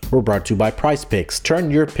 We're brought to you by Prize Picks.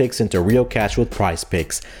 Turn your picks into real cash with Prize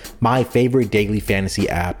Picks, my favorite daily fantasy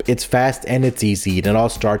app. It's fast and it's easy, and it all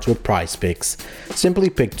starts with Prize Picks. Simply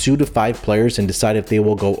pick 2 to 5 players and decide if they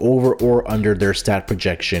will go over or under their stat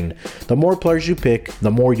projection. The more players you pick,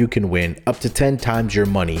 the more you can win, up to 10 times your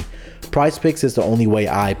money. Prize Picks is the only way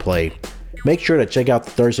I play. Make sure to check out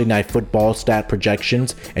the Thursday Night Football stat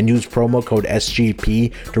projections and use promo code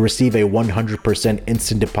SGP to receive a 100%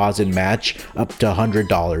 instant deposit match up to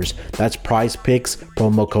 $100. That's Prize Picks,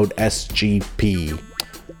 promo code SGP.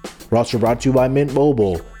 We're also brought to you by Mint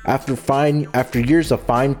Mobile. After years of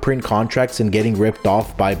fine print contracts and getting ripped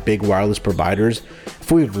off by big wireless providers,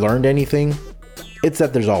 if we've learned anything, it's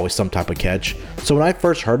that there's always some type of catch. So when I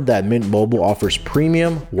first heard that Mint Mobile offers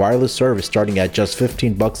premium wireless service starting at just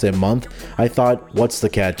 $15 a month, I thought, what's the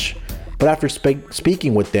catch? But after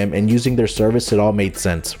speaking with them and using their service, it all made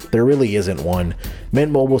sense. There really isn't one.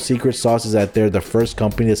 Mint Mobile's secret sauce is that they're the first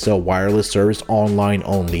company to sell wireless service online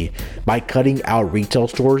only. By cutting out retail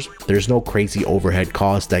stores, there's no crazy overhead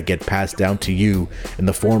costs that get passed down to you in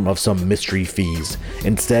the form of some mystery fees.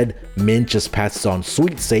 Instead, Mint just passes on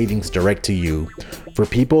sweet savings direct to you. For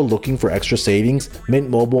people looking for extra savings, Mint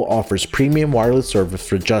Mobile offers premium wireless service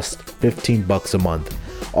for just $15 a month.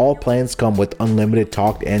 All plans come with unlimited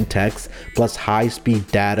talk and text, plus high-speed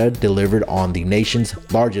data delivered on the nation's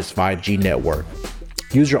largest 5G network.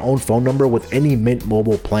 Use your own phone number with any Mint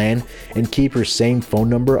Mobile plan and keep your same phone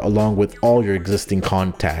number along with all your existing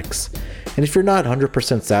contacts. And if you're not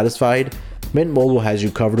 100% satisfied, Mint Mobile has you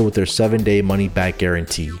covered with their 7-day money-back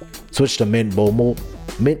guarantee. Switch to Mint Mobile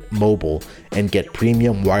and get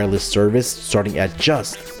premium wireless service starting at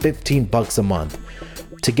just $15 a month.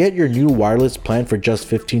 To get your new wireless plan for just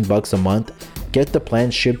 $15 a month, get the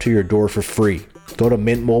plan shipped to your door for free. Go to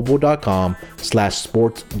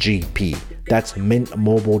mintmobile.com/sportsgp. That's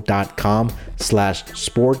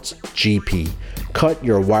mintmobile.com/sportsgp. Cut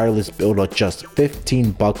your wireless bill to just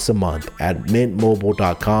 $15 a month at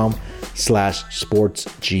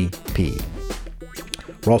mintmobile.com/sportsgp.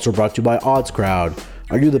 We're also brought to you by OddsCrowd.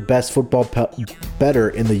 Are you the best football bettor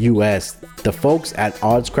in the US? The folks at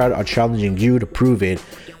OddsCrowd are challenging you to prove it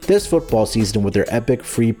this football season with their epic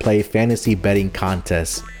free play fantasy betting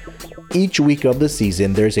contest. Each week of the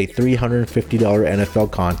season, there's a $350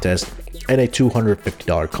 NFL contest and a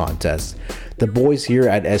 $250 contest. The boys here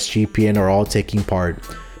at SGPN are all taking part,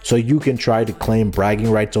 so you can try to claim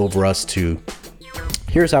bragging rights over us too.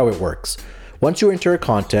 Here's how it works. Once you enter a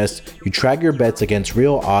contest, you track your bets against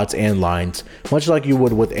real odds and lines, much like you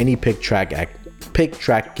would with any pick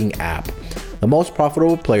tracking app. The most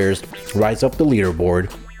profitable players rise up the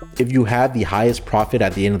leaderboard. If you have the highest profit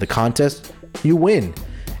at the end of the contest, you win.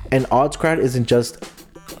 And OddsCrowd isn't just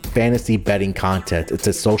fantasy betting contest; it's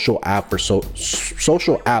a social app for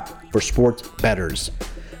sports bettors.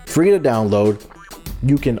 Free to download.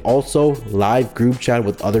 You can also live group chat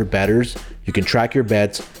with other bettors. You can track your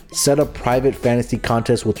bets, set up private fantasy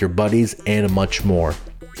contests with your buddies, and much more.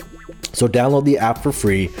 So download the app for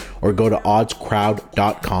free or go to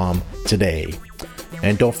oddscrowd.com today.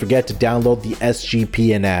 And don't forget to download the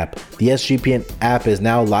SGPN app. The SGPN app is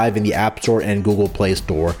now live in the App Store and Google Play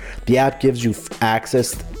Store. The app gives you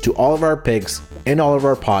access to all of our picks and all of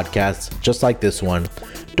our podcasts, just like this one.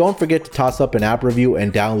 Don't forget to toss up an app review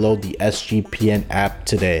and download the SGPN app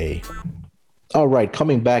today. All right,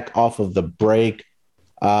 coming back off of the break,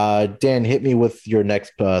 Dan, hit me with your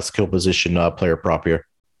next skill position player prop here.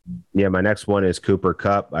 Yeah, my next one is Cooper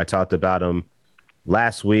Kupp. I talked about him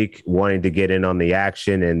last week, wanting to get in on the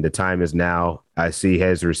action, and the time is now. I see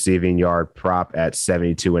his receiving yard prop at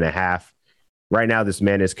 72.5. Right now, this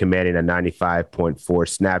man is commanding a 95.4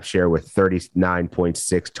 snap share with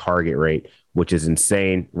 39.6 target rate, which is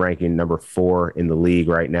insane, ranking number 4 in the league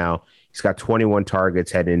right now. He's got 21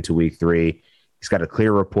 targets heading into week 3. He's got a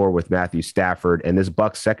clear rapport with Matthew Stafford, and this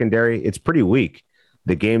Bucs secondary, it's pretty weak.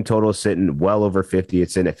 The game total is sitting well over 50.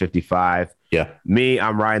 It's in at 55. Yeah.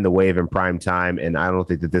 I'm riding the wave in prime time, and I don't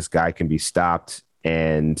think that this guy can be stopped.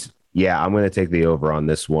 And yeah, I'm going to take the over on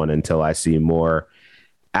this one until I see more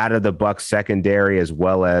out of the Bucs secondary, as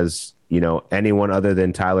well as, anyone other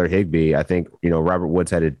than Tyler Higbee. I think, Robert Woods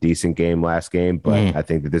had a decent game last game, but I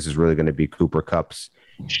think that this is really going to be Cooper Kupp's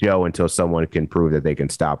show until someone can prove that they can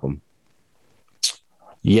stop him.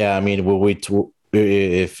 Yeah, I mean,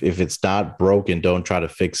 if it's not broken, don't try to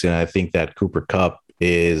fix it. I think that Cooper Kupp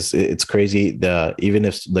it's crazy. Even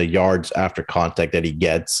if the yards after contact that he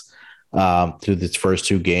gets through his first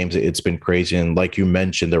 2 games, it's been crazy. And like you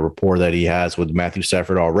mentioned, the rapport that he has with Matthew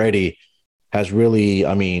Stafford already has really,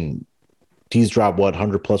 he's dropped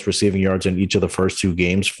 100 plus receiving yards in each of the first 2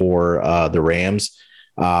 games for the Rams.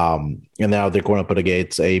 And now they're going up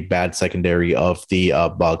against a bad secondary of the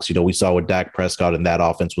Bucs. We saw what Dak Prescott and that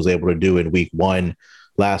offense was able to do in week 1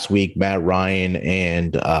 last week. Matt Ryan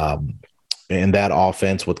and that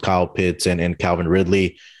offense with Kyle Pitts and Calvin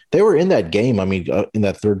Ridley, they were in that game. In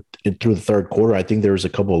that third through the third quarter. I think there was a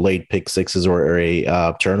couple of late pick sixes or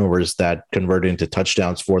turnovers that converted into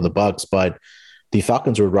touchdowns for the Bucks, but the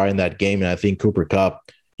Falcons were riding that game, and I think Cooper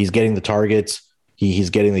Kupp, he's getting the targets, he's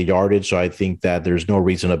getting the yardage, so I think that there's no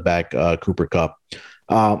reason to back Cooper Kupp.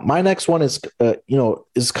 My next one is,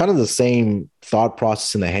 is kind of the same thought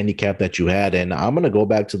process in the handicap that you had, and I'm going to go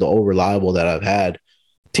back to the over reliable that I've had.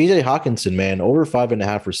 TJ Hockenson, man, over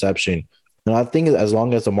 5.5 reception. And I think as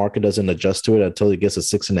long as the market doesn't adjust to it until it gets to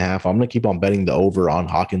 6.5, I'm going to keep on betting the over on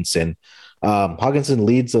Hockenson. Hockenson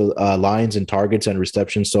leads the Lions in targets and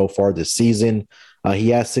receptions so far this season. He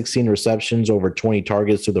has 16 receptions, over 20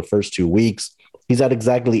 targets through the first 2 weeks. He's had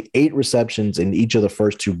exactly 8 receptions in each of the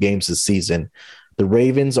first 2 games this season. The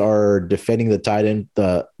Ravens are defending the tight end.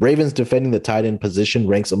 The Ravens defending the tight end position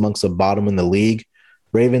ranks amongst the bottom in the league.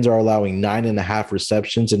 Ravens are allowing 9.5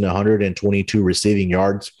 receptions and 122 receiving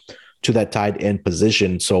yards to that tight end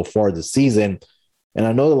position so far this season. And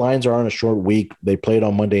I know the Lions are on a short week. They played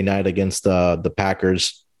on Monday night against the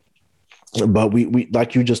Packers. But we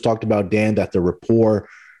like you just talked about, Dan, that the rapport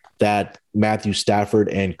that Matthew Stafford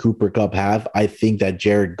and Cooper Kupp have, I think that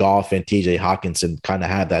Jared Goff and TJ Hockenson kind of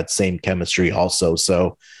have that same chemistry also.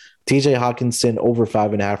 So TJ Hockenson over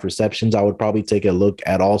 5.5 receptions, I would probably take a look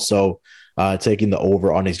at also taking the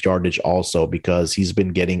over on his yardage also, because he's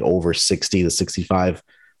been getting over 60 to 65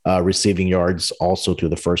 receiving yards also through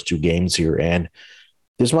the first 2 games here. And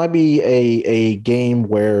this might be a game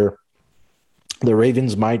where the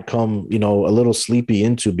Ravens might come, a little sleepy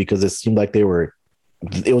into, because it seemed like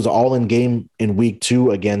it was an all-in game in week 2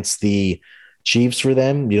 against the Chiefs for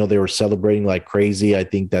them. They were celebrating like crazy. I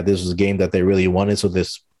think that this was a game that they really wanted. So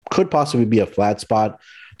this could possibly be a flat spot.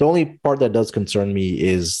 The only part that does concern me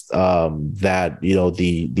is that,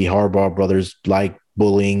 the Harbaugh brothers like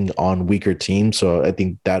bullying on weaker teams. So I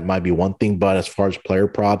think that might be one thing. But as far as player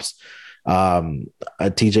props,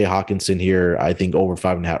 TJ Hockenson here, I think over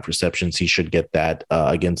 5.5 receptions, he should get that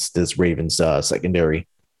against this Ravens secondary.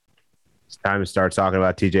 It's time to start talking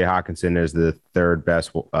about TJ Hockenson as the 3rd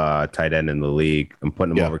best tight end in the league. I'm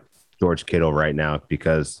putting him over George Kittle right now,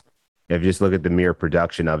 because if you just look at the mere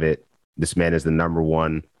production of it, this man is the number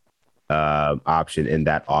 1 option in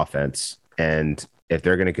that offense. And if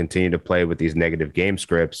they're going to continue to play with these negative game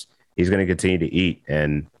scripts, he's going to continue to eat.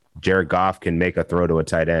 And Jared Goff can make a throw to a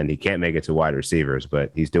tight end. He can't make it to wide receivers,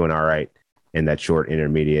 but he's doing all right in that short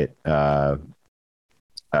intermediate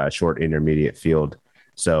field.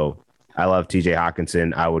 So I love TJ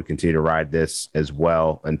Hockenson. I would continue to ride this as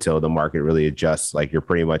well until the market really adjusts. Like, you're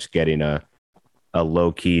pretty much getting a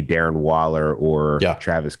low-key Darren Waller or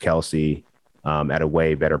Travis Kelce at a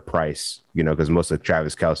way better price, because most of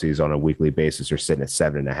Travis Kelce's on a weekly basis are sitting at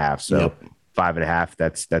 7.5. So 5.5,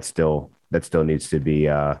 that still needs to be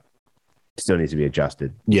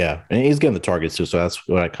adjusted. Yeah, and he's getting the targets too, so that's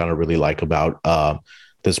what I kind of really like about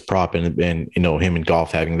this prop, and him and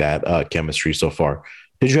Goff having that chemistry so far.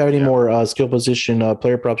 Did you have any more skill position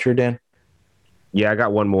player props here, Dan? Yeah, I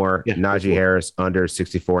got one more. Najee Harris under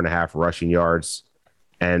 64.5 rushing yards.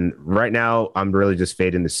 And right now, I'm really just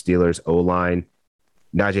fading the Steelers O-line.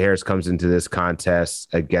 Najee Harris comes into this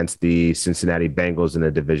contest against the Cincinnati Bengals in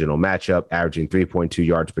a divisional matchup, averaging 3.2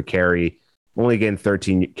 yards per carry, only getting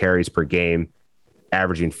 13 carries per game,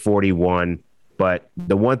 averaging 41. But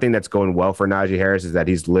the one thing that's going well for Najee Harris is that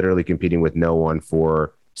he's literally competing with no one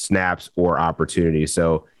for snaps or opportunities.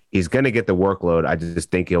 So he's going to get the workload. I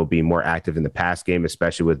just think he'll be more active in the pass game,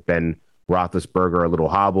 especially with Ben Roethlisberger a little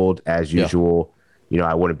hobbled as usual.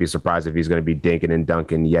 I wouldn't be surprised if he's going to be dinking and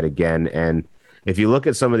dunking yet again. And if you look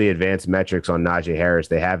at some of the advanced metrics on Najee Harris,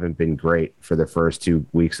 they haven't been great for the first 2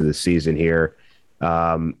 weeks of the season here.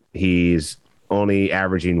 He's only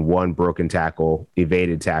averaging 1 broken tackle,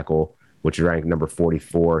 evaded tackle, which is ranked number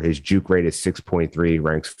 44. His juke rate is 6.3,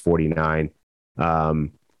 ranks 49.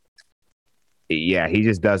 He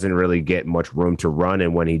just doesn't really get much room to run.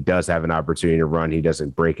 And when he does have an opportunity to run, he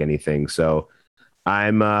doesn't break anything. So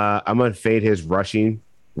I'm going to fade his rushing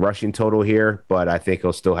total here, but I think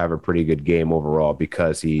he'll still have a pretty good game overall,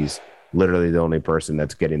 because he's literally the only person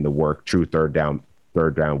that's getting the work, true third down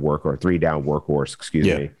work, or 3-down workhorse,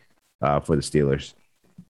 for the Steelers.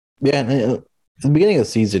 Yeah. At the beginning of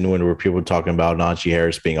the season, when people were talking about Najee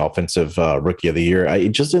Harris being offensive rookie of the year, it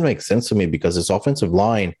just didn't make sense to me, because his offensive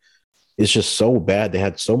line is just so bad. They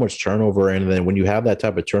had so much turnover. And then when you have that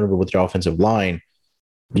type of turnover with your offensive line,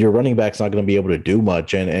 your running back's not going to be able to do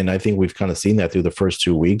much. And I think we've kind of seen that through the first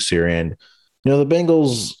 2 weeks here. And, the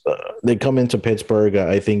Bengals, they come into Pittsburgh.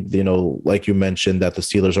 I think, like you mentioned, that the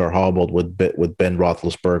Steelers are hobbled with Ben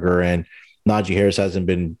Roethlisberger, and Najee Harris hasn't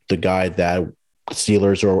been the guy that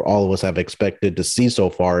Steelers or all of us have expected to see so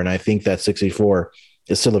far. And I think that 64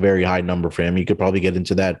 it's still a very high number for him. You could probably get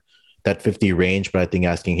into that 50 range, but I think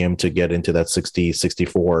asking him to get into that 60,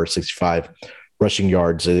 64, 65 rushing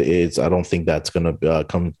yards is I don't think that's going to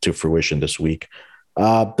come to fruition this week.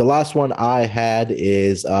 The last one I had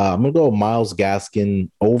is I'm going to go Myles Gaskin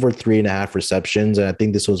over 3.5 receptions. And I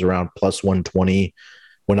think this was around plus 120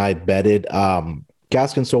 when I betted.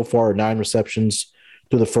 Gaskin so far, 9 receptions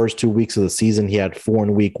through the first 2 weeks of the season. He had 4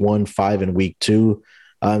 in week 1, 5 in week 2.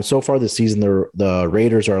 So far this season, the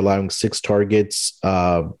Raiders are allowing 6 targets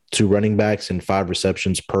to running backs and 5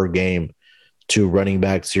 receptions per game to running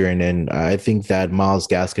backs here. And I think that Myles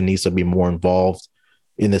Gaskin needs to be more involved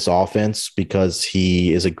in this offense because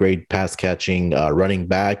he is a great pass catching running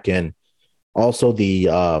back. And also the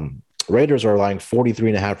Raiders are allowing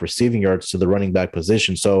 43.5 receiving yards to the running back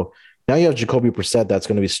position. So now you have Jacoby Brissett that's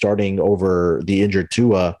going to be starting over the injured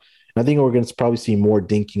Tua. And I think we're going to probably see more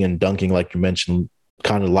dinking and dunking, like you mentioned,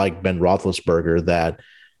 kind of like Ben Roethlisberger, that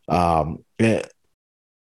I'm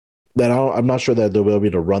not sure that they'll be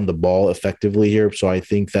able to run the ball effectively here. So I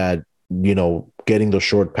think that, getting those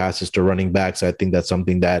short passes to running backs, I think that's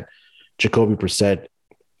something that Jacoby Brissett,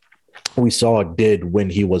 we saw did when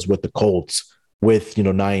he was with the Colts with,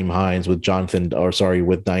 Nyheim Hines, with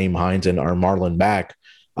Nyheim Hines and our Marlon Mack.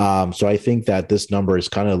 So I think that this number is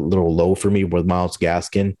kind of a little low for me with Myles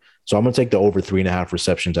Gaskin. So I'm going to take the over 3.5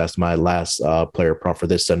 receptions as my last player prop for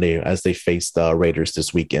this Sunday as they face the Raiders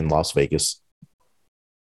this week in Las Vegas.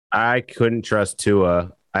 I couldn't trust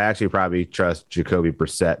Tua. I actually probably trust Jacoby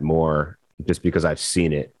Brissett more just because I've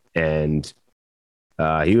seen it. And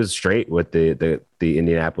he was straight with the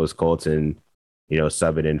Indianapolis Colts and,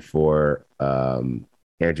 subbing in for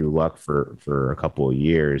Andrew Luck for a couple of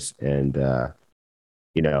years. And,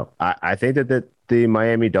 I think that the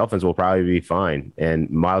Miami Dolphins will probably be fine. And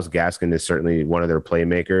Myles Gaskin is certainly one of their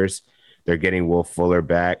playmakers. They're getting Will Fuller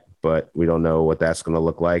back, but we don't know what that's going to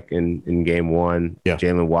look like in game 1. Yeah.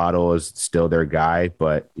 Jalen Waddle is still their guy,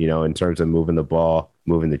 but, in terms of moving the ball,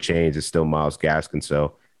 moving the chains, it's still Myles Gaskin.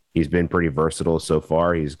 So he's been pretty versatile so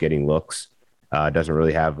far. He's getting looks. Doesn't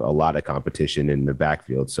really have a lot of competition in the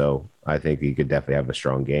backfield. So I think he could definitely have a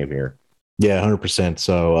strong game here. Yeah, 100%.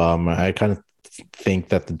 So I kind of think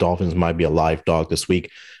that the Dolphins might be a live dog this week.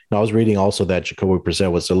 And I was reading also that Jacoby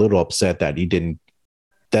Brissett was a little upset that he didn't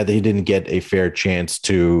get a fair chance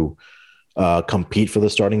to compete for the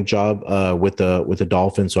starting job with the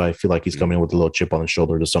Dolphins. So I feel like he's coming in with a little chip on the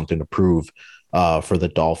shoulder to something to prove for the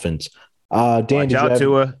Dolphins. Dan, watch out,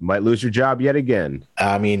 Tua might lose your job yet again.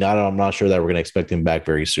 I mean, I'm not sure that we're going to expect him back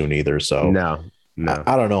very soon either. So no.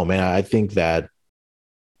 I don't know, man. I think the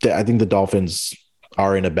Dolphins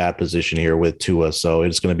are in a bad position here with Tua. So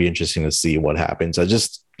it's going to be interesting to see what happens.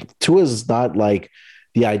 Tua is not like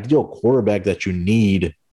the ideal quarterback that you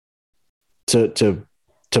need to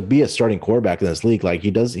be a starting quarterback in this league. Like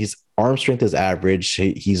his arm strength is average.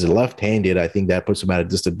 He's left-handed. I think that puts him at a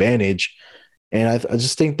disadvantage. And I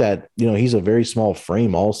just think that, he's a very small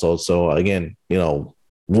frame also. So again,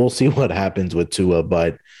 we'll see what happens with Tua,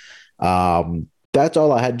 but that's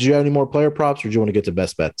all I had. Do you have any more player props or do you want to get to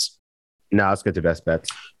best bets? No, let's get to best bets.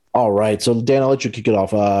 All right. So Dan, I'll let you kick it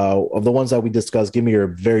off. Of the ones that we discussed, give me your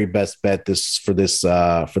very best bet for this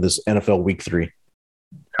NFL week 3.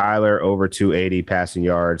 Kyler over 280 passing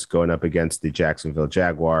yards going up against the Jacksonville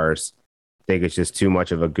Jaguars. I think it's just too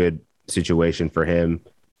much of a good situation for him.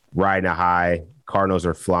 Riding a high, Cardinals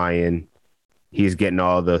are flying. He's getting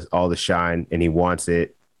all the shine, and he wants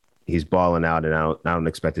it. He's balling out, and I don't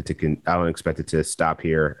expect it to stop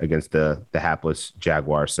here against the hapless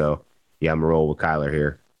Jaguars. So yeah, I'm gonna roll with Kyler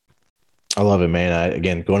here. I love it, man.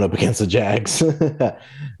 Again, going up against the Jags.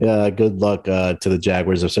 Good luck to the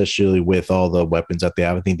Jaguars, especially with all the weapons that they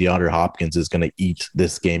have. I think DeAndre Hopkins is going to eat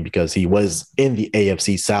this game because he was in the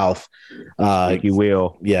AFC South. He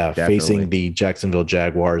will. Yeah, definitely. Facing the Jacksonville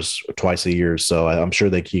Jaguars twice a year. So I'm sure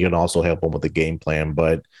that he can also help him with the game plan,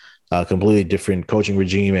 but completely different coaching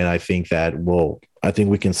regime. And I think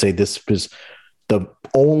we can say this is the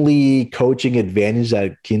only coaching advantage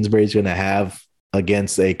that Kingsbury is going to have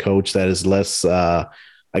against a coach that is less,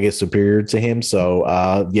 superior to him. So,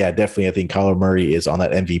 definitely, I think Kyler Murray is on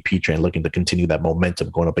that MVP train, looking to continue that momentum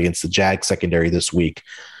going up against the Jags secondary this week.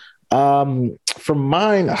 For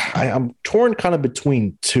mine, I'm torn kind of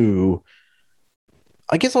between two.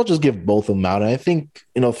 I guess I'll just give both of them out. And I think,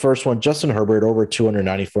 first one, Justin Herbert over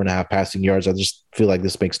 294.5 passing yards. I just feel like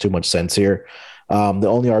this makes too much sense here. The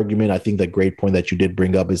only argument, I think, the great point that you did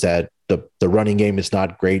bring up is that the running game is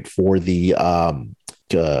not great for the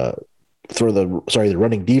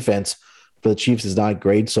running defense for the Chiefs is not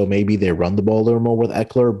great. So maybe they run the ball a little more with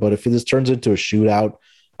Eckler. But if this turns into a shootout,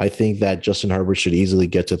 I think that Justin Herbert should easily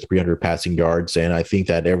get to 300 passing yards, and I think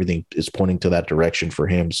that everything is pointing to that direction for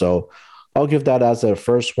him. So I'll give that as a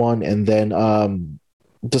first one. And then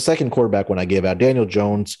the second quarterback one I gave out, Daniel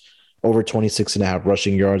Jones, over 26 and a half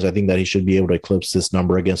rushing yards. I think that he should be able to eclipse this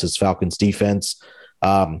number against his Falcons defense.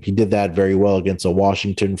 He did that very well against a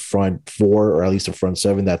Washington front four, or at least a front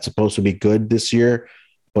seven that's supposed to be good this year.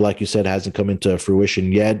 But like you said, hasn't come into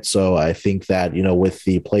fruition yet. So I think that, with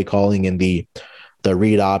the play calling and the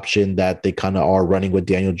read option that they kind of are running with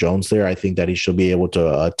Daniel Jones there, I think that he should be able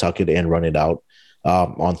to tuck it and run it out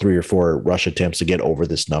on 3 or 4 rush attempts to get over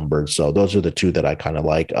this number. So those are the two that I kind of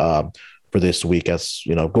like for this week, as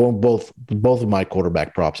going both of my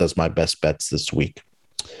quarterback props as my best bets this week.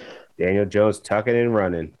 Daniel Jones tucking and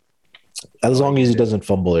running. As long as he doesn't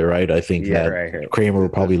fumble it, right? I think that Kramer will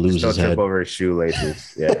probably lose his head. Over his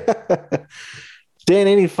shoelaces. Yeah. Dan,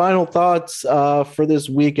 any final thoughts for this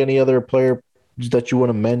week? Any other player that you want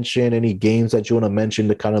to mention? Any games that you want to mention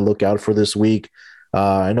to kind of look out for this week?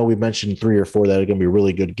 I know we mentioned 3 or 4 that are going to be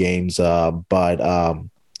really good games, but I'm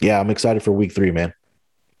excited for week 3, man.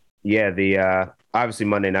 Yeah, obviously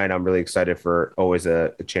Monday night, I'm really excited for always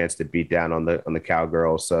a chance to beat down on the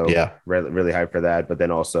Cowgirls. So yeah, really hyped for that. But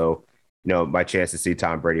then also, my chance to see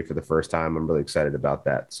Tom Brady for the first time, I'm really excited about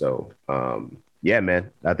that. So yeah,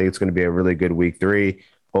 man, I think it's going to be a really good week 3.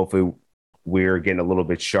 Hopefully we're getting a little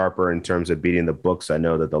bit sharper in terms of beating the books. I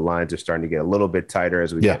know that the lines are starting to get a little bit tighter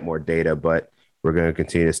as we get more data, but we're going to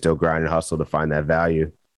continue to still grind and hustle to find that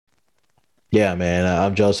value. Yeah, man,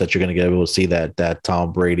 I'm jealous that you're going to get able to see that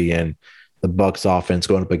Tom Brady and the Bucs offense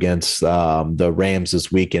going up against the Rams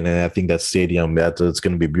this weekend, and I think that stadium, it's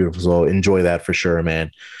going to be beautiful. So enjoy that for sure,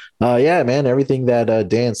 man. Yeah, man, everything that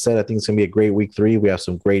Dan said, I think it's going to be a great week 3. We have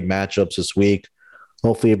some great matchups this week.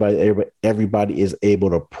 Hopefully, everybody is able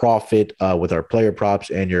to profit with our player props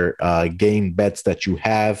and your game bets that you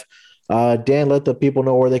have. Dan, let the people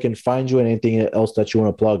know where they can find you and anything else that you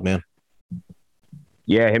want to plug, man.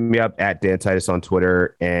 Yeah, hit me up at Dan Titus on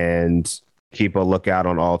Twitter, and keep a lookout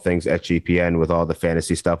on all things SGPN with all the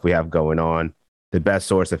fantasy stuff we have going on. The best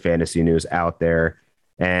source of fantasy news out there.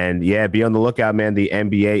 And yeah, be on the lookout, man. The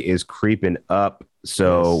NBA is creeping up.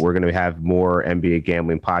 So we're going to have more NBA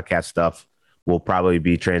gambling podcast stuff. We'll probably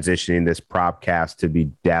be transitioning this propcast to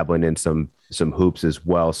be dabbling in some hoops as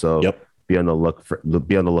well. So be on the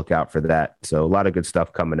lookout for that. So a lot of good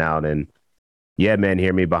stuff coming out. And yeah, man,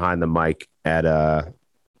 hear me behind the mic at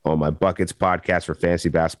on my Buckets podcast for fantasy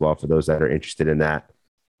basketball for those that are interested in that.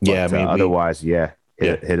 Yeah, but, otherwise, hit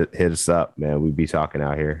us up, man. We'd be talking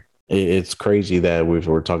out here. It's crazy that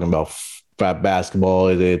we're talking about basketball.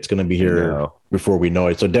 It's going to be here before we know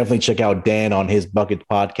it. So definitely check out Dan on his Bucket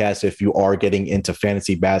podcast if you are getting into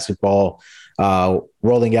fantasy basketball.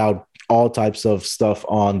 Rolling out all types of stuff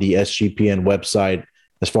on the SGPN website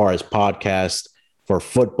as far as podcasts for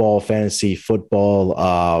football, fantasy football,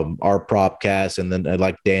 our propcast. And then,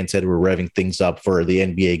 like Dan said, we're revving things up for the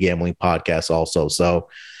NBA gambling podcast also. So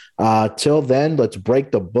till then, let's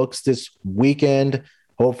break the books this weekend.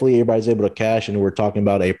 Hopefully everybody's able to cash, and we're talking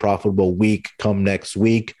about a profitable week come next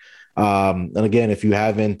week. And again, if you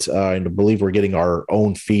haven't, I believe we're getting our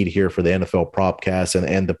own feed here for the NFL Propcast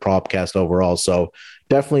and the Propcast overall. So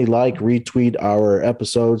definitely retweet our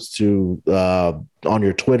episodes to on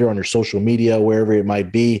your Twitter, on your social media, wherever it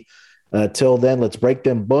might be. Till then, let's break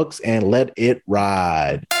them books and let it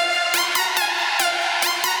ride.